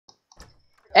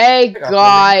Hey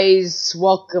guys,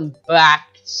 welcome back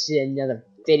to another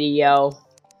video.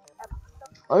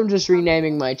 I'm just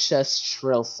renaming my chest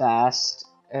real fast.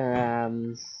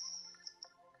 And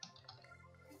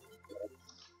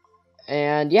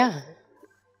yeah.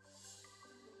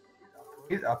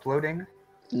 He's uploading?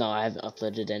 No, I haven't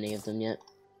uploaded any of them yet.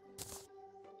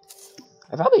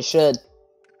 I probably should.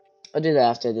 I'll do that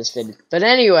after this video. But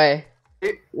anyway,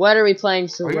 what are we playing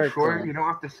to work on? Are you sure you don't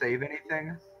have to save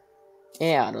anything?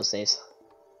 Yeah, autosaves.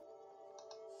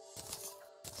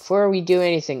 Before we do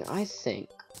anything, I think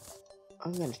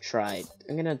I'm gonna try.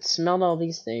 I'm gonna smell all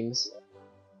these things.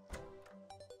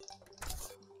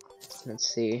 Let's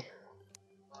see.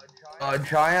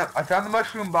 Giant. I found the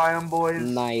mushroom biome, boys.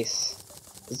 Nice.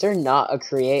 Is there not a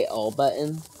create all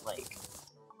button? Like.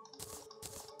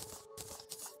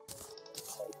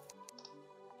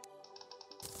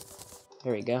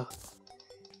 There we go.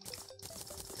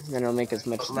 And then I'll make as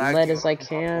much lead as I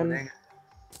can.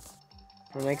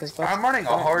 I'll make as much. I'm running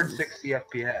a hard 60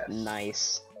 FPS.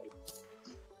 Nice.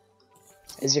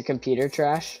 Is your computer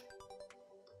trash?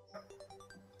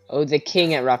 Oh, the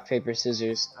king at rock, paper,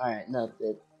 scissors. Alright, no,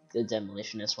 the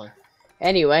demolitionist one.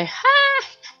 Anyway,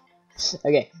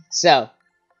 okay, so. No,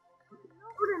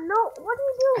 what are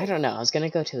you doing? I don't know, I was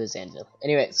gonna go to his anvil.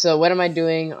 Anyway, so what am I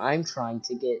doing? I'm trying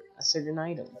to get a certain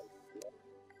item.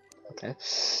 Okay.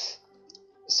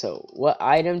 So, what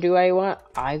item do I want?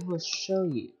 I will show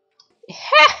you.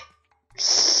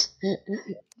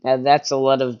 Now that's a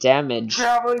lot of damage.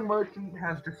 Traveling merchant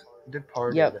has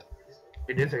departed. Yep.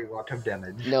 It is a lot of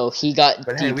damage. No, he got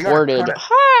But hey, deported.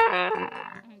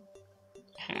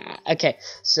 Okay,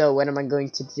 so what am I going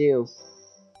to do?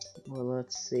 Well,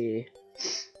 let's see.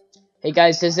 Hey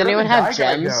guys, does anyone have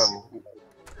gems?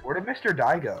 Where did Mr.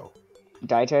 Dye go?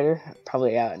 Dye trader?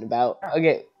 Probably out and about.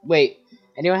 Okay, wait.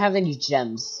 Anyone have any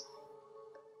gems?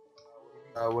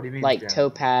 What do you mean? Like gems?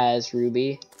 topaz,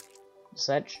 ruby,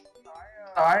 such?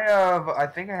 I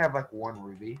think I have like 1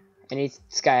 ruby. Any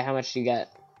Sky, how much do you got?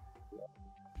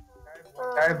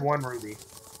 I have 1 ruby.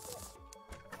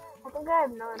 I think I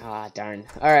have none. Ah, darn.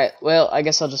 Alright, well, I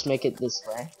guess I'll just make it this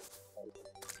way.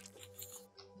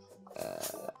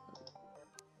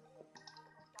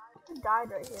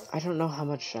 Died right here. I don't know how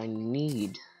much I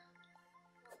need.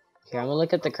 Here, I'm gonna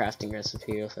look at the crafting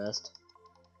recipe real fast.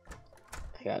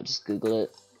 Yeah, I'll just Google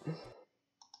it.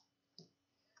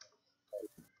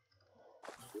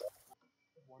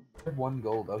 I have 1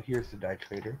 gold. Oh, here's the dye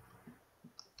trader.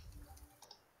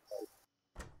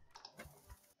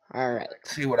 Alright.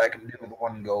 Let's see what I can do with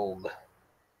 1 gold.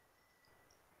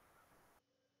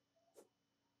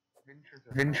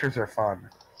 Adventures are fun.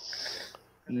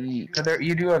 So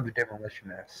you do have the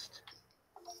demolitionist.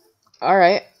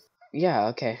 Alright. Yeah,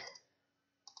 okay.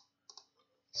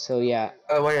 So yeah.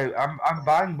 Oh wait, I'm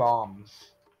buying bombs.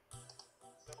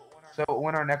 So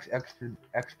when our next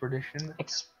expedition,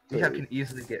 we can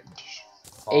easily get bombs.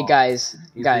 Hey guys,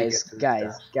 Easily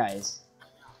guys.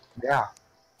 Yeah.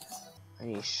 I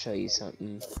need to show you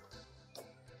something.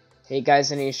 Hey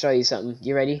guys, I need to show you something.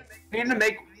 You ready? We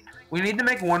need to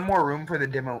make 1 more room for the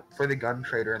gun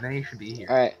trader, and then he should be here.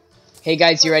 Alright. Hey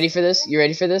guys, you ready for this? You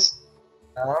ready for this?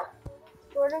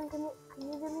 Jordan, can you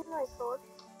give me my sword?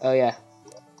 Oh yeah.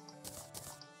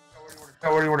 So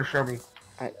what do you want to show me?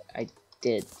 I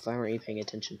did. Why weren't you paying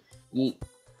attention? Yeet.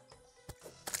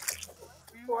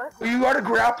 What? Oh, you got a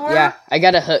grappler? Yeah, I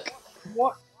got a hook.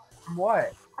 What?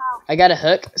 What? I got a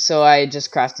hook, so I just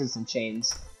crafted some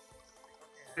chains.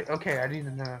 Okay, I need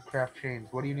to craft chains.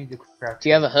 What do you need to craft? Do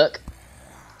you have a hook?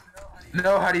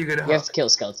 No, how do you get a hook? You have to kill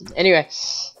skeletons. Anyway.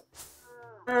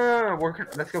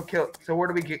 Let's go kill. So where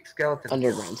do we get skeletons?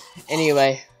 Underground.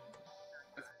 Anyway.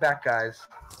 Back, guys.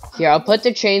 Here, I'll put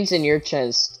the chains in your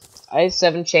chest. I have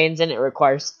 7 chains and it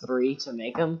requires 3 to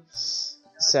make them.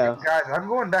 So. Guys, I'm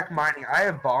going back mining. I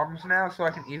have bombs now, so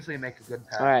I can easily make a good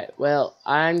path. Alright, well,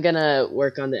 I'm gonna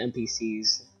work on the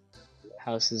NPCs.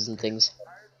 Houses and things.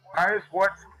 Guys,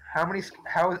 how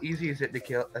easy is it to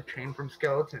kill a chain from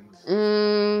skeletons?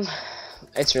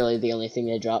 It's really the only thing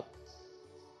they drop.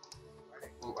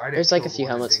 I There's like a few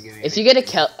helmets. If you get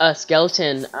a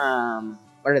skeleton,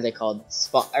 what are they called?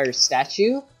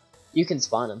 Statue? You can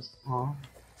spawn them. Yeah.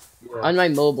 On my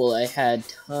mobile, I had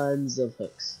tons of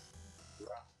hooks.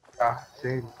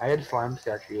 Same. I had slime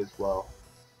statue as well.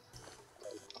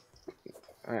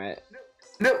 Alright.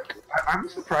 No, I'm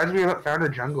surprised we haven't found a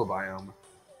jungle biome.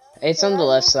 It's on the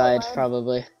left side,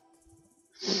 probably.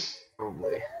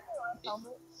 Probably.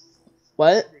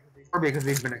 What? Or because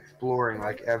we've been exploring,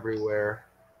 like, everywhere.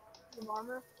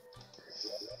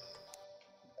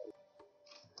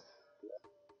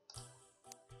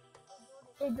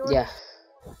 Hey, Jordan, Yeah.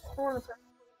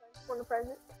 Want a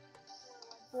present?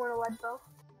 You want a lead bow?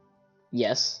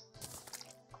 Yes.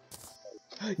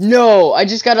 No, I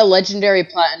just got a legendary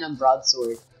platinum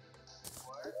broadsword.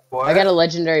 What? I got a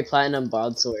legendary platinum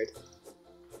broadsword.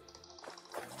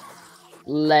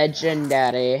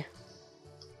 Legendary.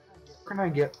 Where can I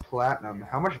get platinum?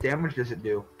 How much damage does it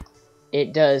do?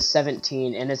 It does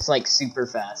 17, and it's like super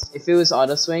fast. If it was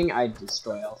auto swing, I'd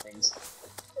destroy all things.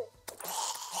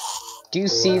 Do you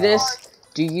see this?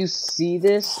 Do you see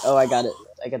this? Oh, I got it.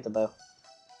 I got the bow.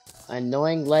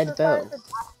 Annoying lead bow.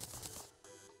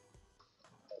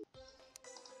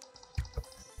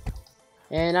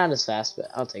 And not as fast, but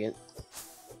I'll take it.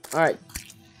 Alright.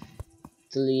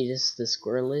 Delete us the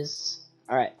squirrel is.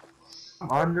 Alright.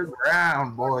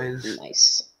 Underground, boys.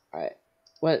 Nice. Alright.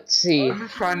 Let's see. I'm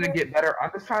just trying to get better.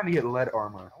 I'm just trying to get lead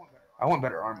armor. I want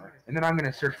better armor. And then I'm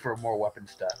gonna search for more weapon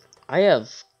stuff. I have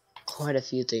quite a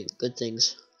few good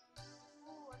things.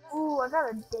 Ooh, I got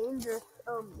a dangerous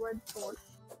lead sword.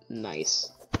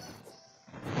 Nice.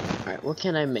 Alright, what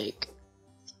can I make?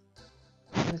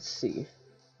 Let's see.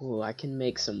 Ooh, I can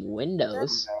make some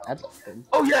windows. That's good.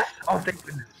 Oh yes! Oh thank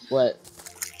goodness. What?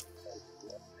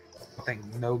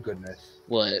 Thank no goodness.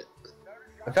 What?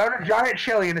 I found a giant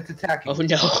shelly and it's attacking. Oh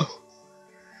no.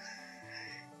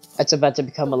 That's about to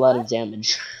become a lot of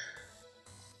damage.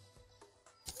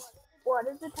 What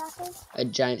is attacking? A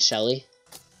giant shelly.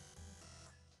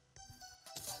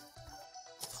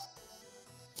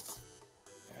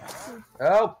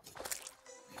 Oh!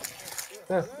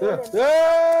 Who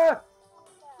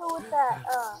with that,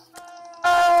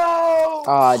 Oh!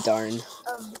 Aw, darn.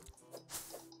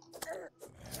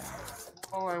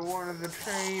 All I want is a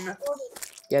chain.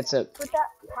 Gets it. with that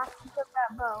package of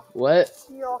that bow, What?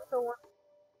 you also want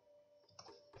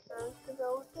those to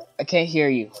go with it? I can't hear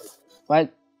you.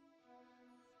 What?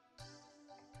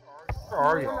 Where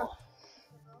are y'all?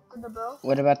 With the bow?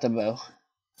 What about the bow?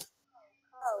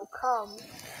 Oh, come.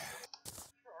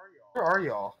 Where are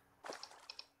y'all?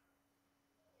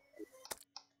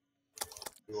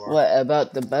 What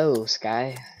about the bow,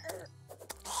 Sky?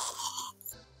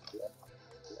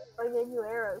 I gave you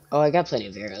arrows. Oh, I got plenty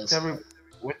of arrows.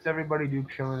 What's everybody do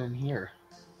chilling in here?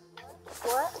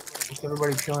 What? What's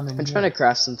everybody chilling in I'm here? trying to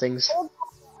craft some things.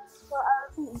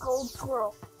 Gold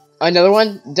squirrel. Another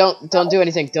one? Don't do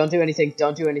anything. Don't do anything.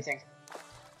 Don't do anything.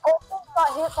 Also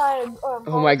got hit by a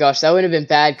Oh my gosh, that would have been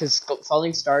bad because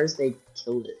falling stars, they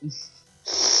killed it.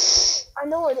 I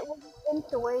know it was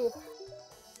into wave.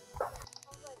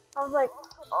 I was like,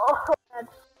 oh, man.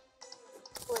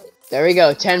 Wait. There we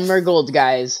go. 10 more gold,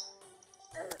 guys.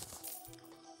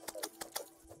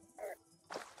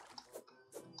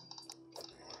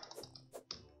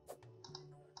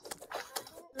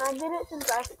 And I did it since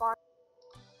I spawned.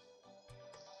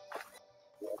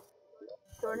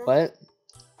 Jordan. What?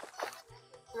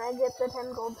 And I get the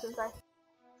 10 gold since I.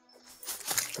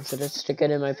 So just stick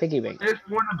it in my piggy bank. I just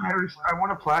want a better. I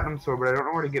want a platinum sword, but I don't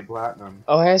know where to get platinum.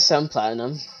 Oh, I have some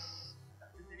platinum.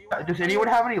 Does anyone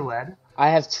have any lead? I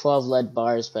have 12 lead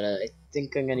bars, but I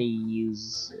think I'm gonna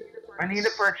use. I need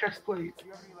it for a chest plate. Do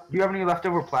you have any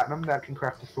leftover platinum that can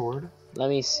craft a sword? Let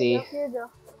me see. Here you go.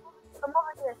 Come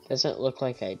over here. Doesn't look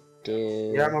like I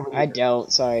do. Yeah, I'm over I here.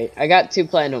 don't. Sorry, I got 2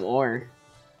 platinum ore.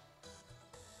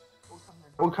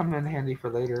 It will come in handy for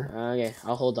later. Okay,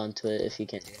 I'll hold on to it if you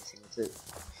can't do anything with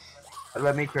it.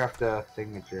 Let me craft a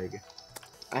thingamajig.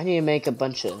 I need to make a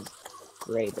bunch of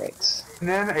gray bricks. And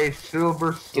then a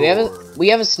silver sword. Do we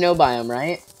have a snow biome,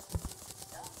 right?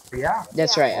 Yeah.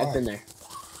 That's Yeah. right. I've been there.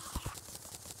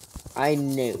 I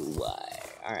knew why.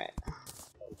 All right.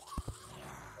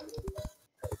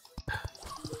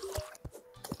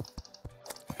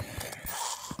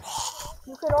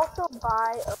 You could also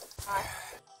buy a.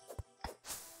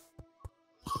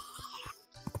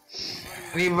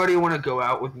 Anybody want to go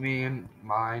out with me and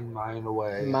mine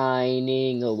away?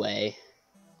 Mining away.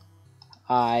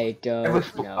 I don't know.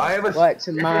 If to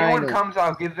anyone mine. comes,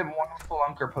 I'll give them one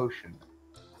spelunker potion.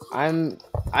 I'm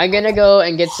gonna go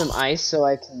and get some ice so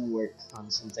I can work on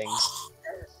some things.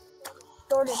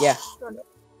 Jordan. Yeah. Jordan.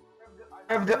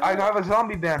 I have a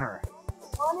zombie banner.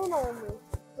 One and only.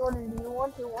 Jordan, do you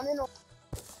want to one and only?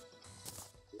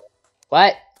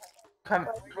 What? Come,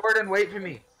 Jordan, wait for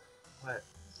me. What?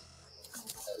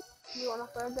 You want a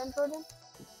flare gun, Jordan?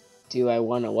 Do I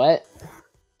want a what?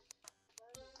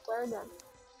 Flare gun.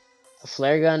 A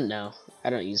flare gun? No, I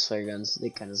don't use flare guns. They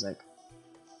kind of suck.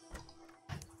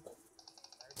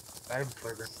 I have a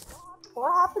flare gun.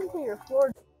 What happened to your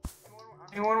floor?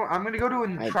 I'm gonna go to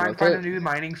I try and broke find it. a new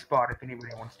mining spot if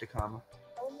anybody wants to come.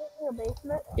 Are you making a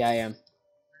basement? Yeah, I am.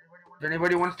 If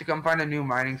anybody wants to come find a new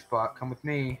mining spot, come with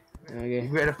me. Okay.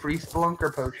 You get a free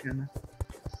spelunker potion.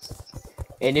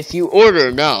 And if you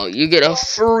order now, you get a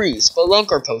free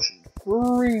Spelunker potion.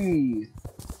 Free.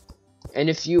 And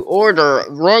if you order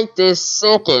right this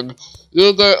second,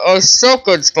 you get a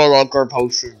second Spelunker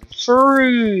potion.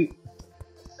 Free.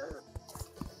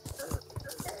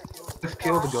 Just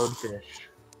kill the goldfish.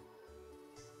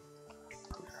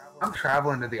 I'm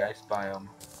traveling to the ice biome.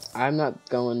 I'm not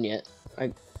going yet.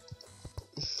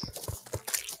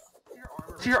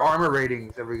 What's your armor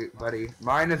ratings, everybody?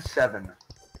 Mine is 7.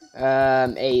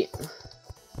 8.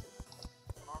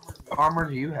 What armor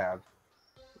do you have?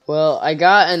 Well, I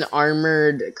got an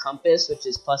armored compass, which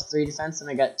is +3 defense, and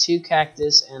I got 2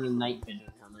 cactus and a night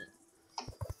vision helmet.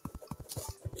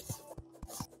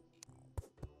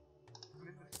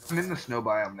 I'm in the snow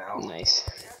biome now. Nice.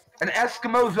 An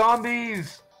Eskimo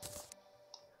zombies!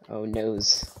 Oh,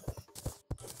 nose.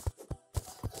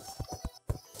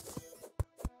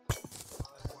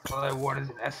 All I want is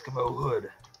an Eskimo hood.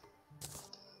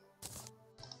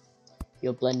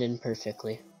 You'll blend in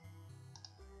perfectly.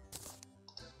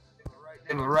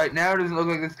 Yeah, but right now it doesn't look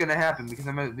like that's gonna happen because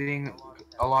I'm being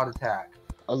a lot attacked.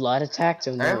 A lot attacked?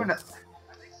 Oh, no.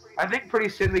 I think pretty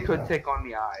soon we could take on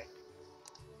the eye.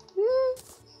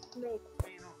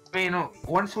 I mean,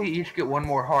 once we each get one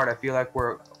more heart, I feel like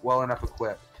we're well enough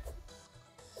equipped.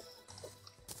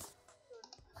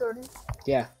 30.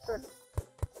 Yeah. 30.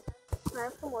 Can I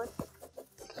have some wood?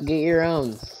 Get your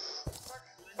own.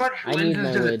 How much I need lenses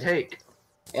my does wood. it take?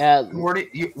 Yeah. Where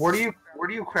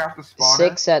do you craft the spawner?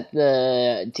 6 at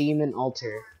the demon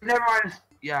altar. Never mind.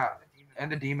 Yeah,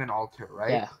 and the demon altar,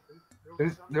 right? Yeah.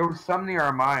 There was some near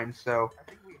our mine, so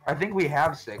I think we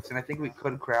have 6, and I think we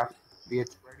could craft. Be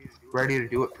ready to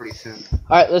do it pretty soon.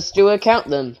 Alright, let's do a count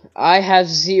then. I have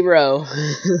 0. I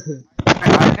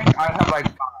think I have like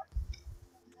 5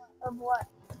 Of what?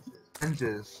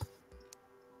 lenses.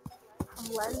 Of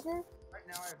lenses?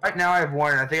 Right now I have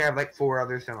 1, and I think I have like 4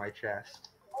 others in my chest.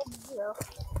 Yeah.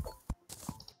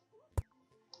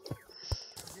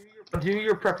 Do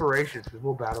your preparations, because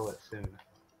we'll battle it soon.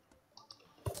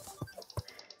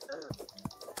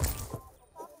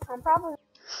 I'm probably.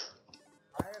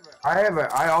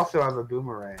 I also have a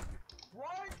boomerang.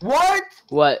 What?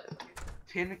 What?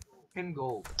 10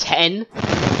 gold. 10?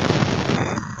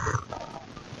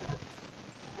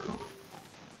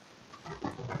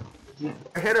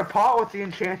 I hit a pot with the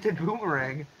enchanted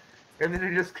boomerang, and then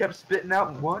it just kept spitting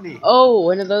out money. Oh,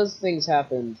 one of those things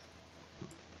happened.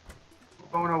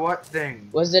 I don't know what thing.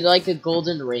 Was it like a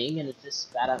golden ring and it just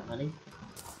spat out money?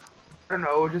 I don't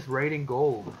know, just raiding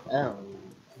gold. Oh.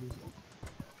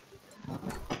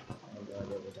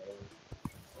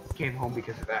 Came home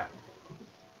because of that.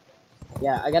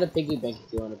 Yeah, I got a piggy bank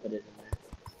if you want to put it in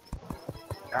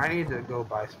there. I need to go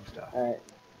buy some stuff. Alright.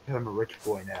 Because I'm a rich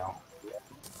boy now.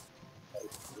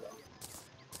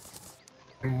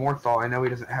 And Morthal, I know he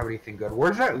doesn't have anything good.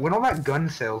 Where's that? When will that gun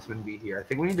salesman be here? I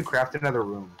think we need to craft another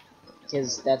room.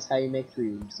 Because that's how you make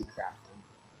rooms, you craft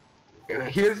them.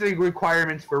 Here's the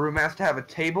requirements for a room. It has to have a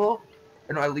table,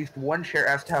 and at least one chair. It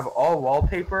has to have all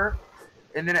wallpaper,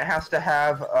 and then it has to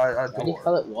have a door. Why do you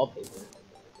call it wallpaper?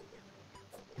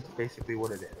 It's basically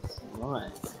what it is. It's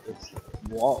not. It's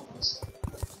walls.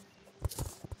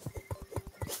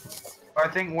 I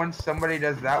think once somebody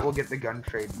does that, we'll get the gun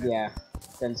trade. Yeah.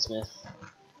 Gunsmith.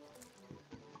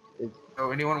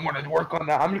 So anyone want to work on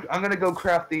that? I'm gonna go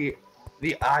craft the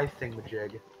eye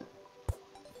thingamajig.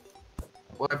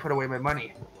 Well, I put away my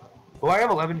money. Well, I have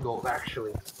 11 gold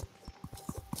actually.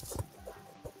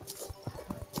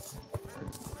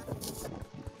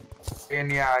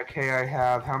 And yeah, okay, I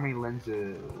have how many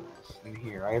lenses in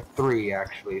here? I have 3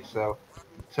 actually. So,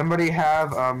 somebody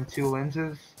have 2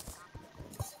 lenses?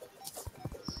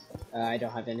 I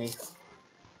don't have any.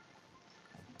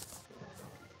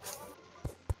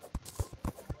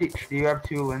 Peach, do you have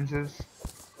 2 lenses?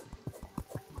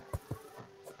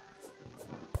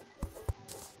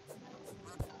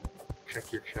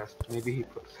 Check your chest. Maybe he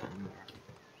put some in there.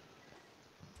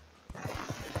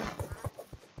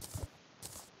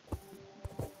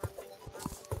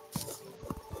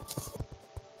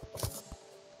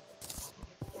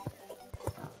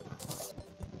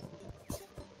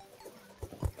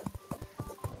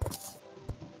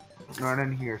 Not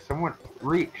in here. Someone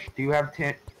reach. Do you have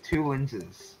 2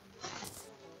 lenses?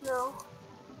 No.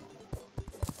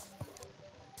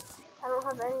 I don't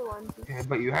have any lenses. Okay,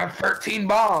 but you have 13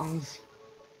 bombs.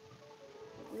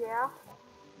 Yeah.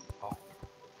 Oh,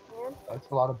 And? that's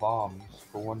a lot of bombs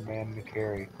for one man to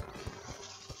carry.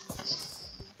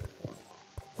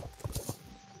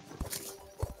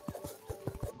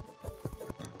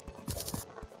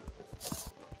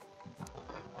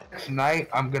 Tonight,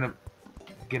 I'm gonna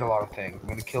get a lot of things. I'm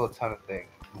gonna kill a ton of things.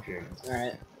 James.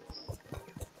 Alright.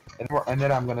 And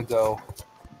then I'm gonna go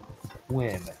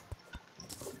win.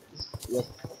 With,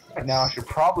 Now I should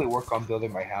probably work on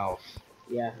building my house.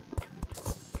 yeah.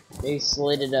 They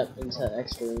slid it up into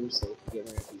extra rooms so we can get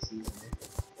more PCs in there.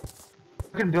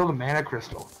 I can build a mana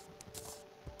crystal.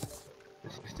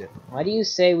 This is it. Why do you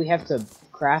say we have to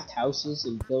craft houses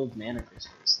and build mana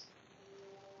crystals?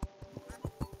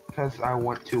 Because I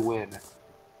want to win.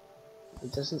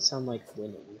 It doesn't sound like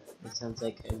winning. It sounds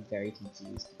like I'm very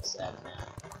confused and sad now.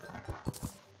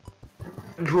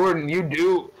 Jordan, you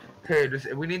do. Okay,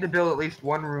 we need to build at least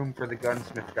one room for the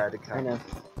gunsmith guy to come. I know.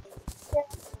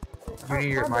 You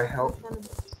need my help.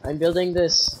 I'm building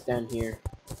this down here.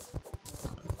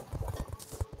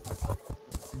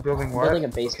 Building what? Building a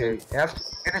basement. Okay.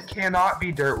 And it cannot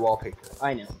be dirt wallpaper.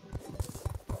 I know.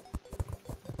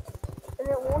 And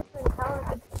it won't even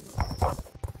count.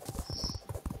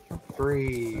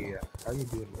 3. How you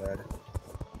doing, bud?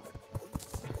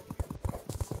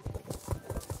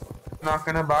 I'm not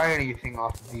gonna buy anything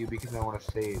off of you because I want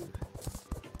to save.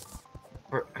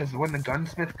 Because when the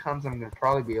gunsmith comes, I'm gonna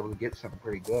probably be able to get something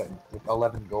pretty good with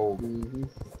 11 gold. Mm-hmm.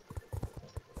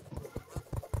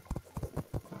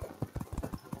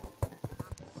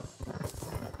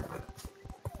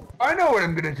 I know what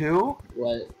I'm gonna do.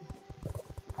 What?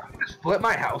 I'm gonna split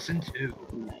my house in 2.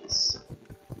 Nice.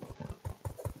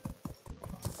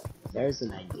 There's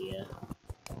an idea.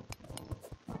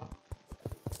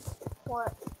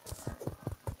 What?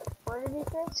 What did he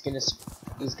say?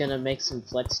 He's gonna make some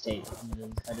flex tape and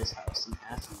then cut his house in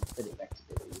half and put it back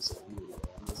together using a needle.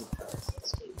 And there's a power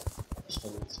flex tape. Just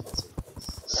an expensive.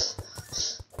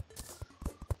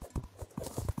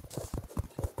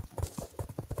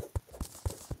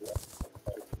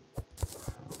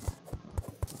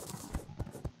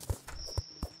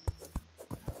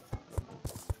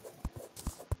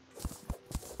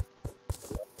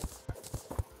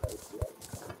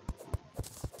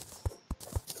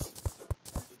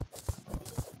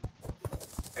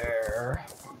 There.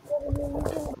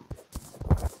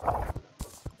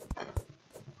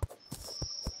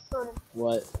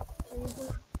 What?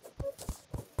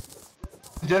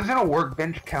 Doesn't a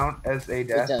workbench count as a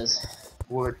desk? It does.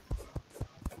 Wood.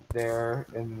 There,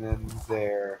 and then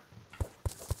there.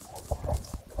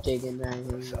 Digging my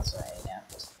hands right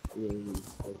out. Really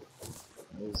quick.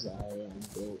 As I am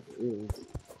built.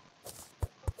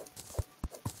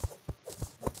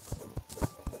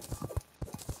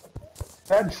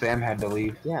 Sad Sam had to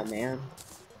leave. Yeah, man.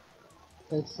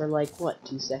 Played for like, what,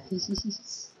 2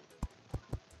 seconds?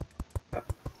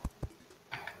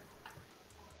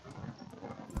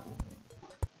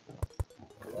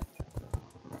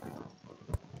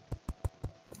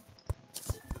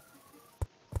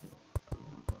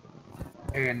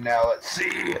 And now let's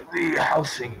see the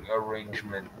housing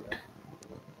arrangement.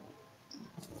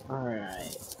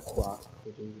 Alright.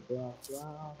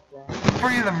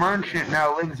 Free the merchant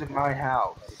now lives in my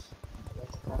house.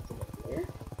 I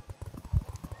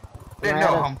didn't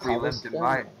know Humphrey lived in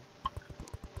my.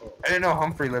 I didn't know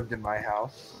Humphrey lived in my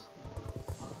house.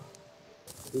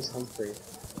 Who's Humphrey?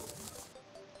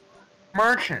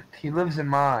 Merchant. He lives in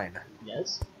mine.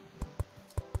 Yes?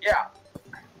 Yeah.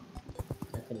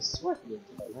 I could have sworn he lived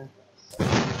in my house.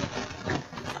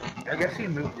 I guess he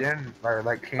moved in or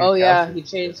like changed. Oh yeah, houses. he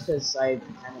changed because I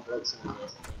kind of broke some of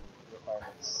his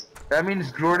requirements. That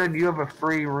means Jordan, you have a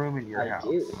free room in your I house.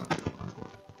 do.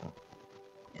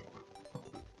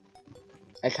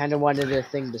 I kind of wanted a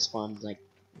thing to spawn like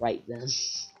right then.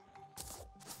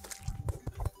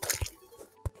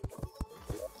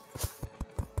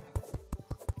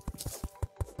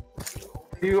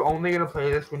 Are you only gonna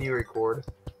play this when you record?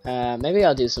 Maybe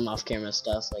I'll do some off-camera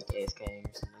stuff like AFK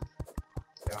or something.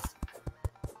 Yeah.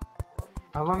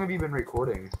 How long have you been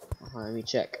recording? Let me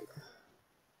check.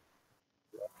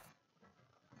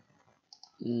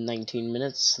 19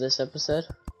 minutes this episode.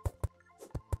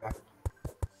 Yeah.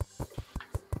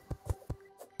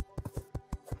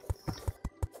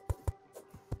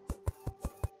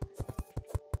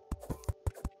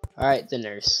 Alright, the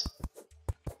nurse.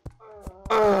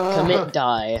 Commit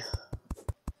die.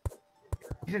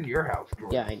 He's in your house,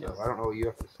 Jordan. Yeah, I know. So I don't know what you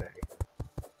have to say.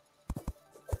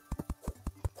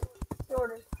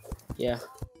 Jordan, Yeah.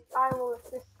 I will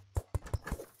assist.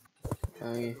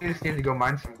 Oh, yeah. You just need to go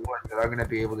mine some wood that I'm gonna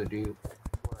be able to do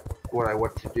what I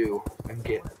want to do and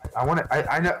get. I want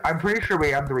to. I know. I'm pretty sure we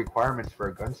have the requirements for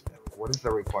a gunsmith. What is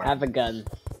the requirement? Have a gun.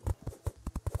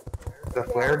 The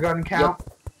flare gun count?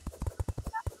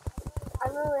 I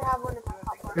literally have one in my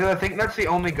house. Because I think that's the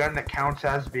only gun that counts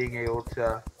as being able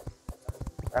to,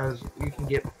 as you can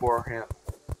get beforehand.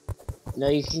 No,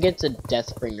 you can get the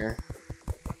Deathbringer.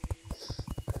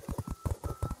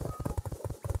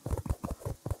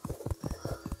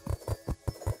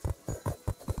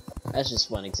 That's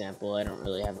just one example. I don't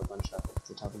really have a bunch off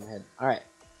the top of my head. Alright.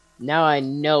 Now I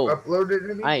know. Uploaded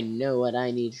any? I know what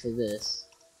I need for this.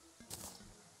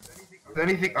 Is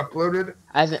anything uploaded?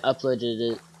 I haven't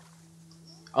uploaded it.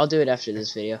 I'll do it after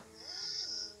this video.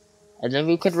 And then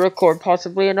we could record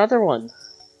possibly another one.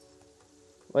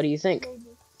 What do you think?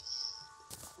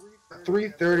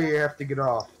 3:30. I have to get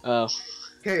off. Oh.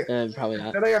 Okay. Probably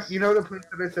not. You know the place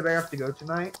that I said I have to go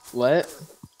tonight? What?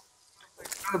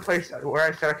 The place where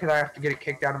I said I have to get it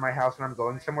kicked out of my house and I'm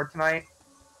going somewhere tonight?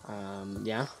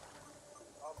 Yeah.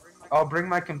 I'll bring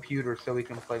my computer so we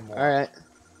can play more. Alright.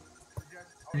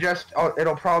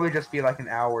 It'll probably just be like an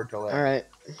hour delay. Alright.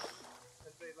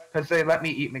 Because they let me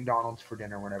eat McDonald's for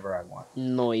dinner whenever I want.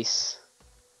 Nice.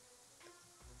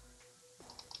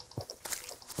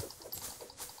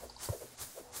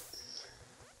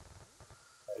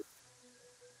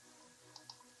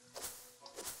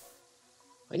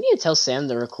 I need to tell Sam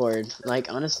to record. Like,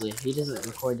 honestly, he doesn't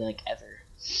record, like, ever.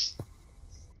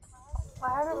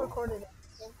 I haven't recorded it.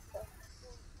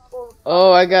 Well,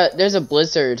 Oh, there's a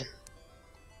blizzard.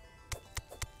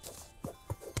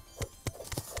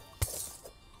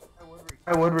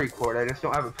 I would record, I just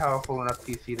don't have a powerful enough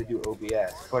PC to do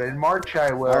OBS. But in March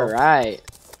I will. Alright.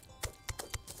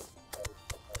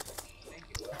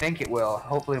 I think it will.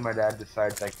 Hopefully my dad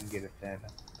decides I can get it then.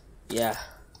 Yeah.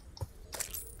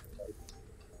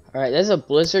 Alright, there's a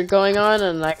blizzard going on,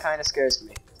 and that kind of scares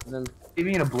me. And then, What do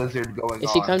you mean a blizzard going on?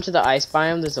 if you come to the ice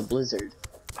biome, there's a blizzard.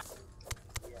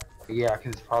 Yeah,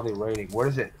 because it's probably raining. What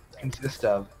does it consist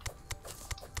of?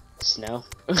 Snow.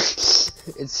 It's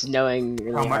snowing How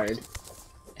really much? hard.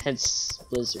 Hence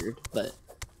blizzard, but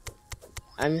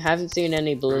I haven't seen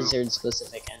any blizzard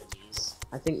specific enemies.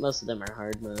 I think most of them are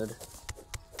hard mode.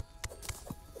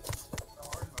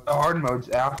 The hard mode's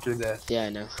after this. Yeah, I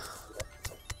know.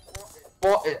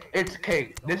 Well, it's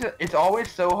okay. It's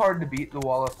always so hard to beat the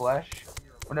wall of flesh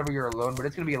whenever you're alone, but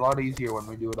it's gonna be a lot easier when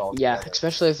we do it all Yeah, together.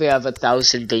 especially if we have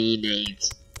 1,000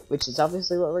 grenades, which is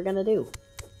obviously what we're gonna do.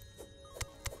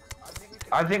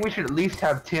 I think we should at least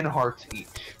have 10 hearts each.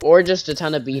 Or just a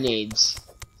ton of B-nades.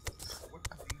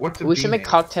 What's a We should make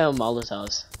B-nade? cocktail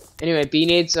molotovs. Anyway,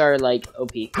 B-nades are like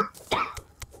OP.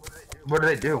 What do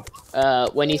they do?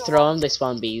 When you throw them, they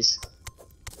spawn bees.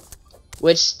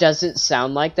 Which doesn't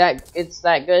sound like it's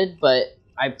that good, but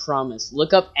I promise.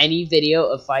 Look up any video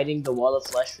of fighting the wall of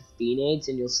flesh with B-nades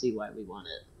and you'll see why we want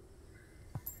it.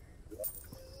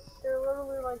 they're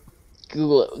literally like,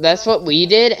 Google it. That's what we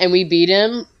did, and we beat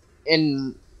him,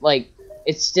 and, like,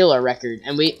 it's still a record.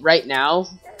 And we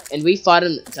fought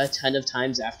him a ton of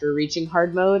times after reaching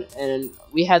hard mode, and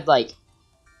we had, like,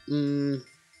 We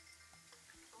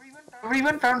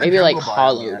even found a maybe, like, jungle biome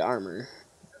hollowed yet. armor.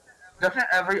 Doesn't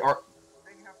every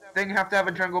thing have to have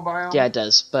a jungle biome? Yeah, it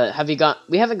does, but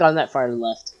we haven't gone that far to the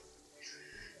left.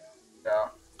 Yeah.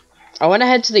 I want to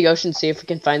head to the ocean, see if we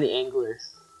can find the angler,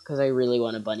 because I really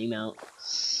want a bunny mount.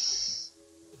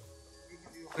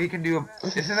 We can do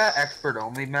isn't that expert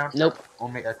only mount? Nope.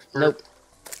 Only expert? Nope.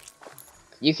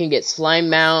 You can get slime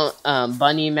mount,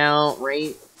 bunny mount,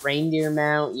 reindeer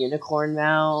mount, unicorn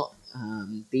mount,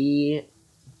 the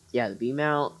bee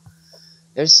mount.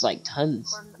 There's like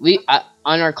tons.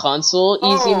 On our console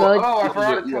easy mode. Oh, I you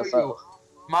forgot can to get tell UFO.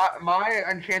 you. My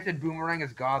enchanted boomerang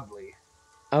is godly.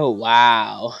 Oh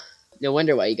wow. No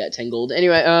wonder why you got 10 gold.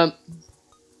 Anyway,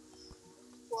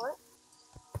 what?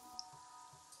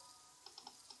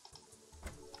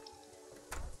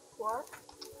 What?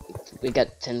 we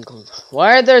got 10 gold.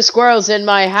 Why are there squirrels in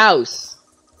my house?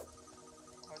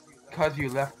 Because you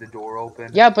left the door open.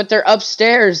 Yeah, but they're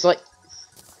upstairs, like,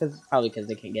 probably because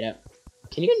they can't get out.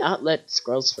 Can you not let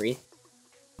squirrels free?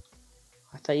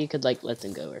 I thought you could, like, let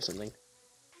them go or something.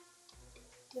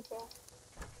 Okay.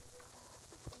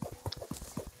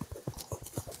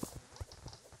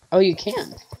 Oh, you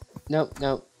can.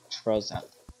 Nope, squirrels out.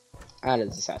 Out of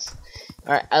this house.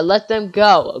 Alright, I let them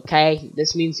go, okay?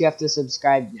 This means you have to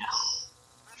subscribe now.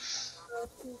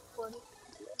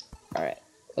 Alright,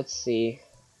 let's see.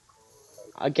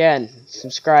 Again,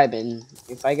 subscribe, and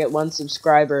if I get 1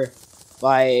 subscriber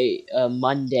by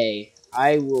Monday,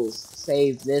 I will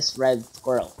save this red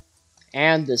squirrel.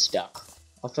 And this duck.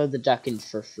 I'll throw the duck in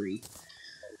for free.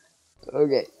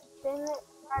 Okay. Dang it,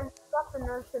 I got the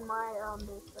nurse in my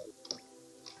basement.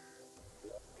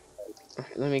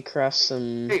 Let me craft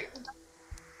some... Hey.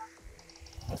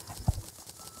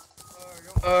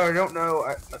 I don't know.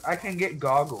 I can get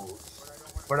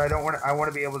goggles, but I don't want. I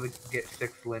want to be able to get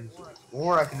 6 lenses,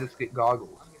 or I can just get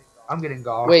goggles. I'm getting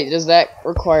goggles. Wait, does that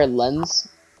require lens?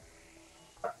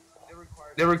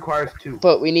 It requires 2.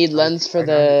 But we need lens for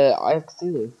the Eye of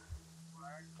Cthulhu.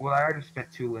 Well, I already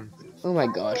spent 2 lenses. Oh my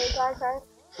Hey gosh. guys, I have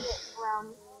to get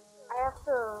around. I have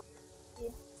to.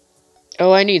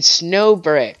 Oh, I need snow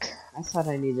brick. I thought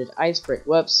I needed ice brick.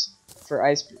 Whoops. For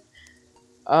ice brick.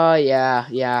 Oh, yeah.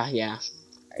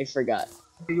 I forgot.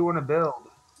 What do you want to build?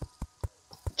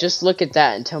 Just look at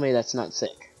that and tell me that's not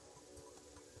sick.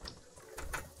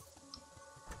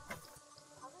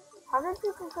 How did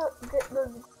you get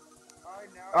those?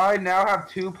 I now have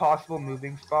 2 possible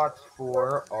moving spots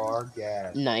for our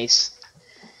gas. Nice.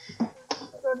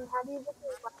 Jordan, how do you get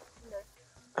the glass windows?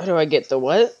 How do I get the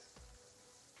what?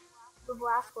 The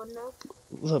glass windows?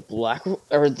 The black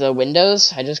or the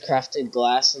windows? I just crafted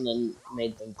glass and then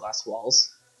made them glass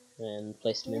walls and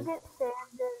placed Do them you in. get sand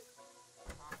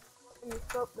and you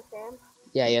soak the sand?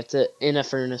 Yeah, you have to in a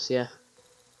furnace. Yeah.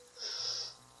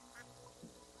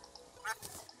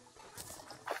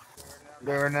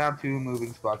 There are now 2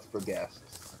 moving spots for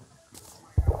guests.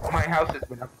 My house has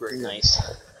been upgraded. Nice.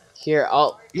 Here,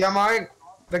 I'll. Yeah,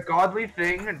 the godly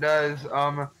thing does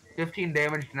 15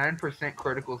 damage, 9%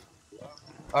 critical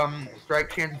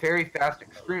strike chance, very fast,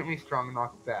 extremely strong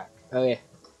knockback. Okay.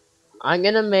 I'm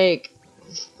gonna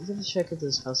check if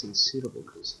this house is suitable,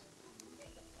 cause.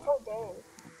 Oh dang.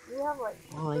 You have like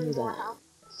Oh, I 3 knew more that.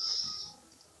 houses.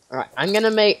 Alright, I'm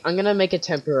gonna make a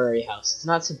temporary house. It's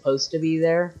not supposed to be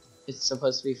there. It's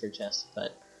supposed to be for chests,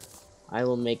 but I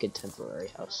will make a temporary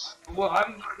house. Well,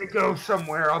 I'm gonna go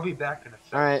somewhere. I'll be back in a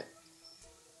second. Alright.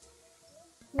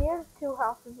 He has 2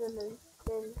 houses in his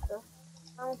thing, so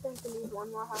I don't think we need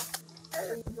 1 more house.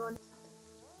 We need 1.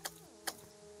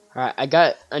 Alright, I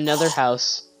got another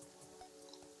house.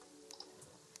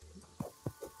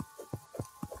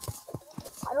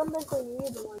 I don't think we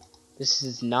need 1. This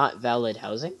is not valid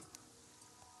housing.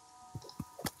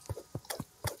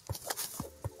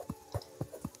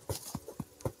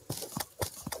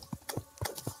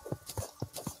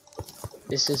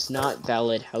 This is not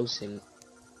valid housing.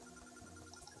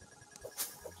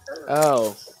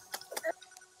 Oh.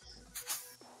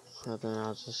 Well, then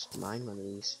I'll just mine one of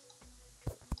these.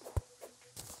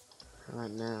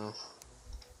 Right now.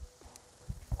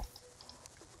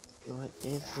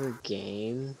 Whatever,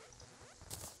 game.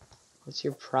 What's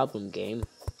your problem, game?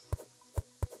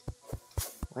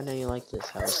 Why don't you like this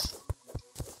house?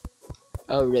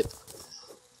 Oh, rip.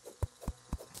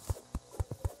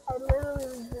 I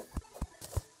literally just.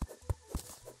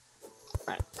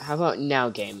 Alright, how about now,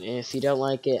 game? And if you don't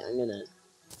like it, I'm gonna...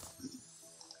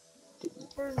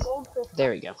 There's goldfish.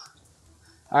 There we go.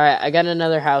 Alright, I got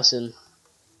another house in.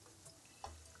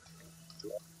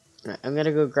 Alright, I'm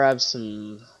gonna go grab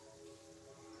some...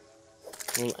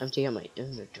 We'll empty out my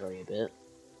inventory a bit.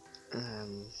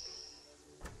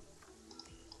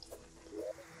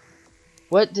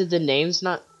 What did the names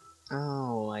not...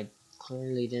 Oh, I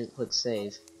clearly didn't click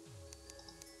save.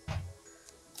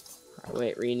 Alright,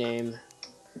 wait, rename.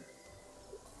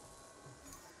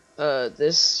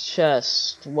 This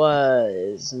chest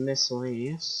was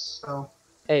miscellaneous. Oh.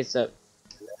 Hey, what's up?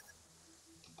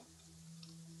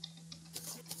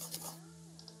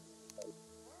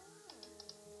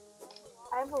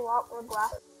 I have a lot more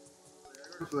glass.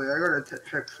 Actually, I gotta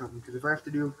check something, because if I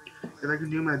can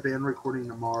do my band recording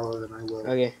tomorrow, then I will.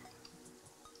 Okay.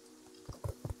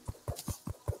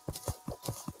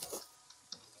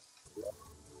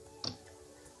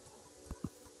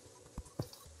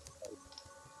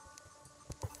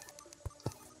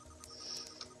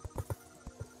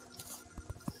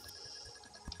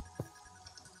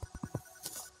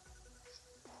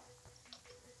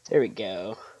 There we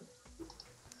go.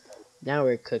 Now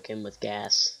we're cooking with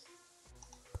gas.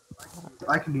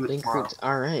 I can do it Link tomorrow. roots.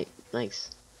 Alright,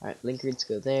 nice. Alright, link roots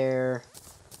go there.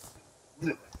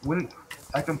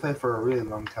 I can play for a really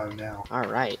long time now.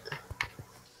 Alright.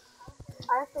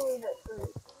 I have to leave at 3.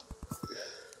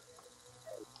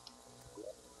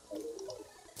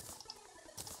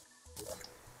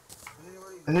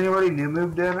 Has anybody new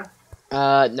moved in?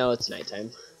 No, it's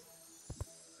nighttime.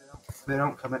 They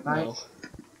don't come at night? No.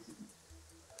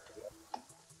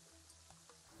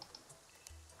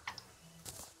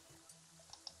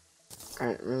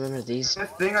 Alright, remember these? This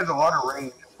thing has a lot of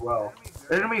range as well. It's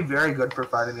gonna be very good for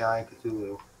fighting the Eye of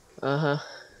Cthulhu. Uh-huh.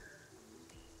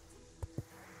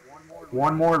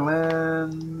 One more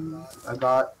lens. I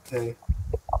got, okay.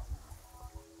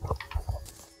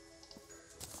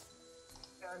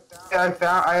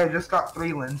 Yeah, I just got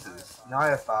 3 lenses. Now I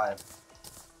have 5.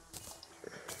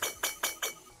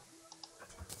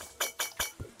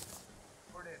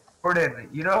 Gordon,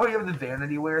 you know how you have the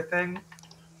vanity wear thing?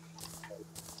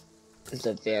 Is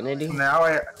that vanity? Now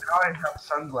I have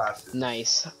sunglasses.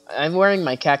 Nice. I'm wearing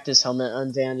my cactus helmet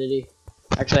on vanity.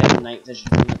 Actually, I have a night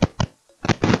vision helmet.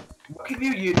 What can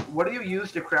you use? What do you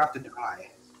use to craft a dye?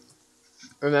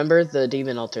 Remember the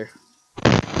demon altar.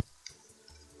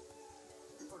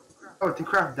 Oh, to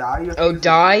craft dye, you have to Oh, use the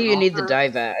dye? demon You need the altar? dye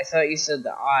vat. I thought you said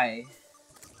the eye.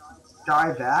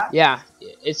 Dye that? Yeah,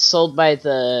 it's sold by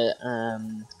the,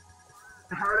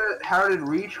 How did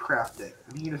Reach craft it?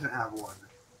 And he doesn't have one.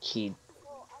 he...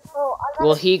 Oh, I got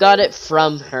Well, a he got strange- it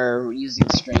from her using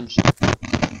strange...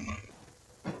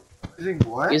 Using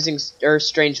what? Using...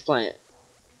 strange plant.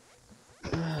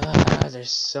 There's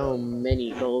so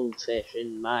many goldfish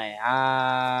in my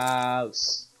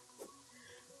house.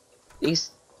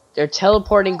 They're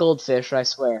teleporting goldfish, I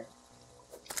swear.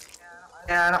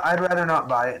 And I'd rather not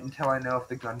buy it until I know if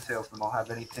the gun salesman will have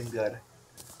anything good.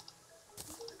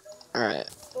 Alright.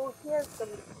 Oh, here's some.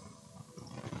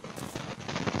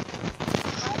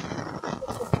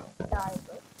 Die,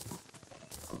 but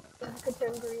it could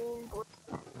turn green, blue,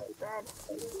 red.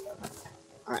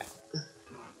 Alright.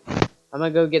 I'm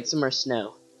gonna go get some more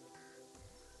snow.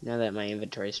 Now that my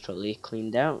inventory is totally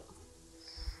cleaned out.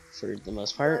 For the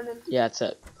most part. Yeah, it's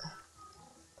up.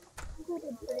 We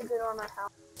did pretty good on our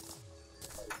house.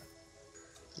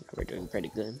 We're doing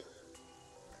pretty good.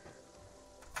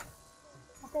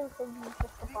 I think this is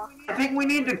just a box. I think we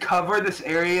need to cover this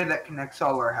area that connects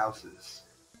all our houses.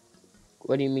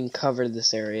 What do you mean cover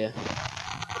this area?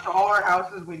 With all our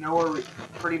houses we know are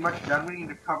pretty much done. We need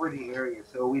to cover the area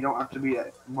so we don't have to be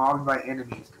mobbed by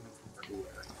enemies coming from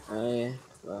everywhere. Oh yeah,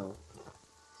 well.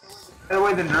 By the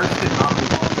way, the nurse did not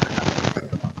move on to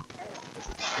the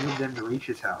house. Moved into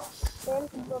Reach's house. Sam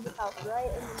can build a house right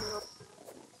in the middle.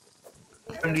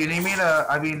 And do you need me to,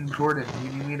 I mean, Jordan, do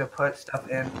you need me to put stuff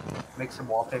in, make some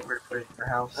wallpaper to put in your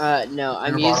house? No,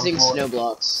 I'm Your bottom using floor. snow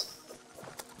blocks.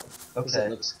 Because Okay. it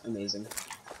looks amazing.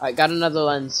 Alright, got another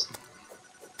lens.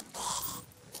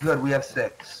 Good, we have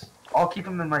 6. I'll keep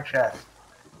them in my chest.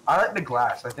 I like the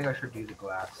glass. I think I should do the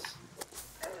glass.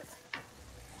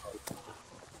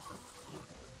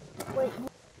 Wait, you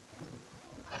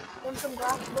want some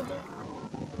glass,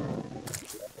 Boogie?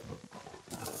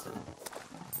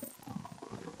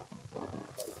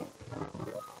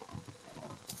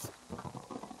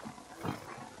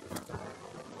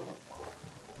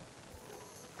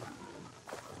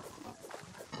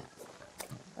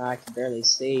 I can barely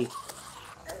see.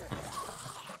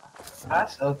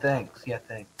 Glass? Oh, thanks. Yeah,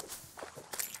 thanks.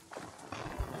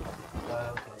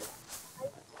 Okay.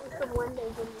 There's some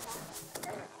windows in the house.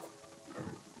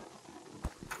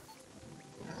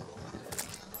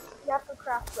 You have to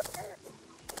craft the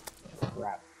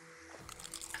Crap.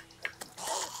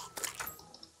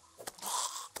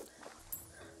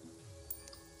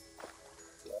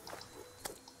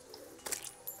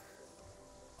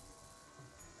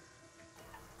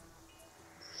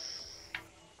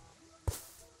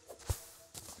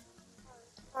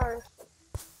 Alright.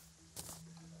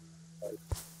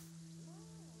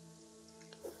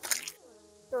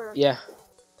 Sort of. Yeah.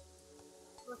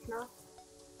 What's now?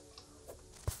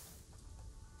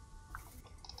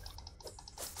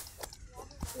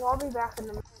 Well, I'll be back in a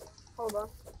minute. Hold on.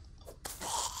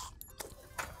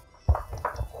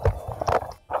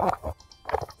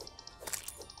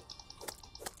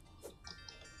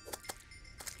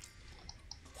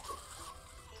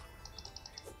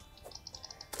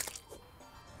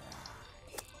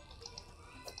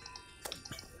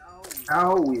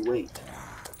 Now we wait.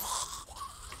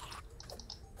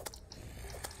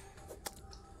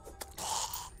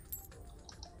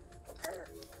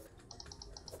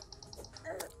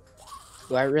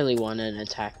 Do I really want an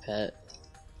attack pet?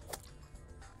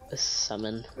 A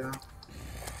summon. Yeah.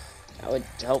 That would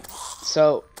help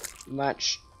so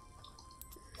much.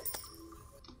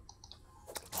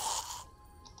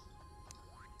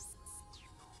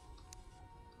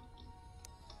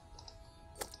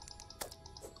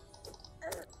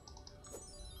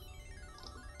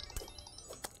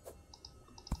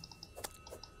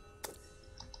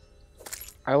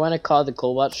 I want to call the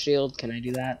Cobalt Shield. Can I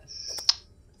do that?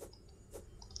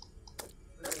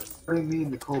 What do you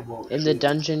mean the cobalt? In the shield?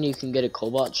 dungeon, you can get a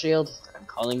Cobalt Shield. I'm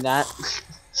calling that.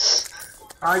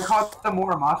 I caught the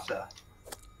Muramasa.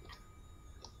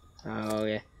 Oh,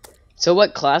 okay. So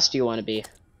what class do you want to be?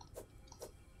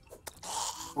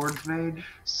 Swords mage.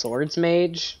 Swords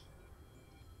Mage?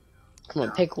 Come on,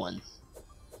 Yeah. pick one.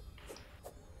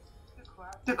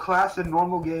 It's a class in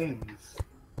normal games.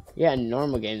 Yeah,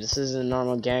 normal game. This is a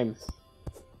normal game.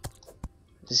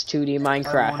 This is 2D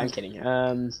Minecraft. I'm kidding.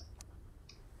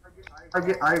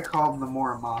 I called the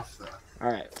Muramasa.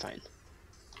 Alright, fine.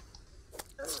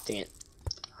 Dang it.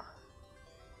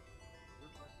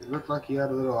 It looked like you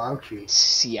had a little ouchie.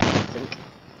 Yeah, I think.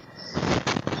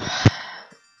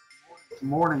 It's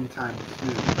morning time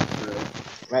soon, so.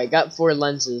 Right, got 4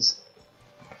 lenses.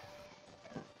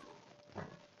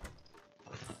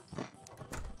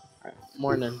 Alright,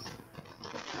 morning.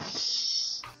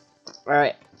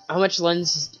 Alright, how much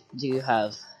lens do you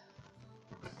have?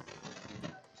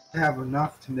 I have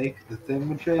enough to make the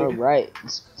thingamajig. Alright,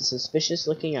 suspicious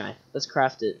looking eye. Let's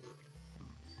craft it.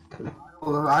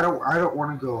 Well, I don't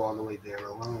want to go all the way there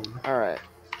alone. Alright.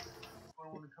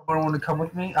 Want to come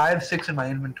with me? I have 6 in my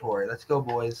inventory. Let's go,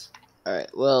 boys. Alright,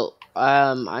 well,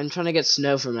 I'm trying to get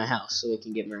snow for my house so we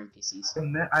can get more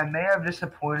NPCs. I may have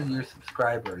disappointed your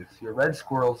subscribers. Your red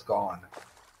squirrel's gone.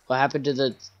 What happened to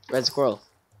the red squirrel?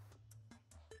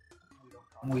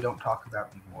 We don't talk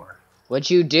about anymore. What'd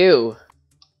you do?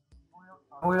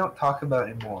 We don't talk about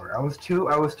anymore. I was too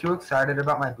excited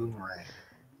about my boomerang.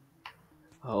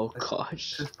 Oh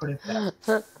gosh. Let's just put it that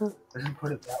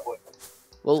way.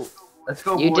 Well, let's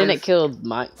go, you boys. didn't kill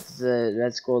the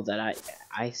red squirrel that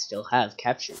I still have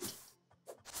captured.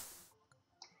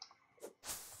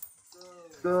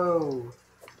 Let's go.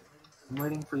 I'm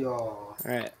waiting for y'all.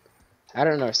 Alright. I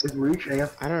don't know where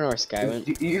I don't know where Sky went.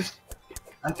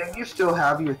 I think you still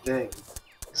have your thing.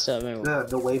 Still have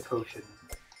the way potion.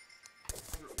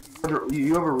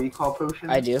 You have a recall potion?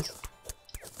 I do.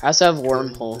 I also have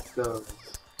wormhole. So,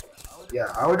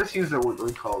 yeah, I would just use the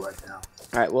recall right now.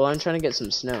 Alright, well I'm trying to get some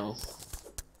snow.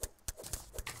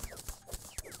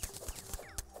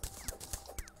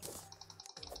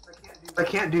 I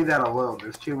can't do that alone.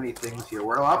 There's too many things here.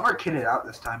 We're a lot more kitted out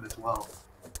this time as well.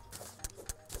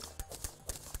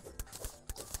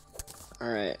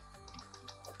 Alright.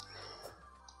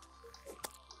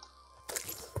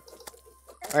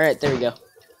 Alright, there we go.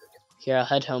 Here, I'll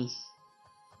head home.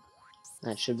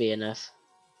 That should be enough.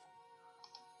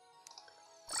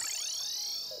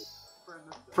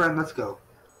 Friend, let's go.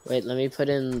 Wait, let me put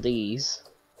in these.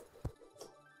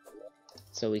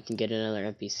 So we can get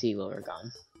another NPC while we're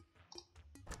gone.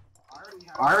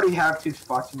 I already have 2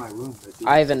 spots in my room.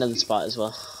 I have another spot as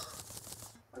well.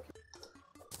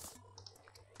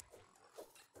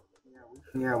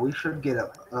 Yeah, we should get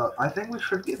I think we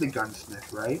should get the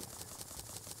gunsmith, right?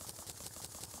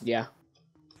 Yeah.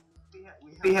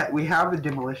 We have the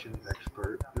demolitions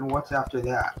expert, and what's after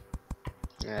that?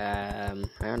 I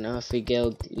don't know if we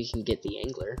can get the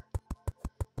angler.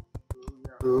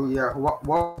 Oh yeah,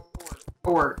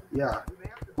 or yeah,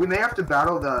 we may have to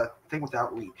battle the thing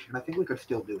without reach, and I think we could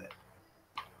still do it.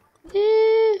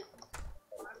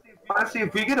 Honestly,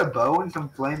 if we get a bow and some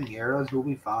flaming arrows, we'll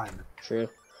be fine. True.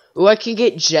 Ooh, I can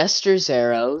get jester's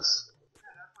arrows.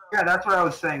 Yeah, that's what I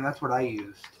was saying. That's what I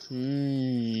used.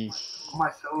 Hmm. On my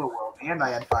solo world, and I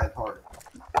had 5 hearts.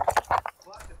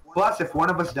 Plus, if one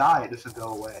of us die, it doesn't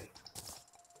go away.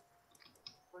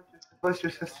 Plus,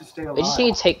 just has to stay alive. We just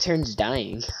need to take turns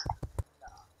dying.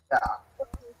 Yeah.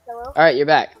 Alright, you're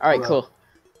back. Alright, Hello. cool.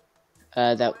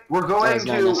 That We're going was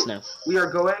not enough to. snow. We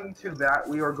are going to that.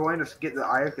 We are going to get the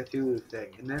Eye of Cthulhu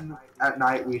thing, and then at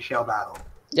night we shall battle.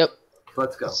 Yep. So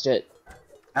let's go. Let's do it.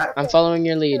 At I'm following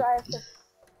your lead. After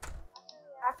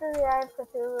the Eye of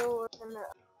Cthulhu, we're gonna...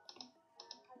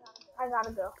 I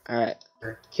gotta go. Alright.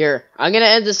 Here. I'm gonna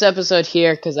end this episode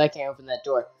here because I can't open that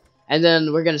door. And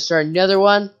then we're gonna start another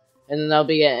one. And then that'll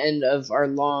be an end of our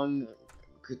long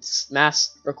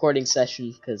mass recording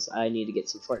session because I need to get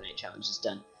some Fortnite challenges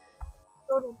done.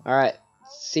 Alright.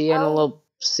 See you in a little...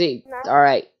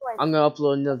 Alright. I'm gonna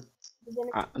upload another...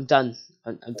 I'm done.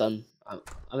 I'm done. I'm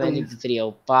ending the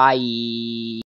video. Bye.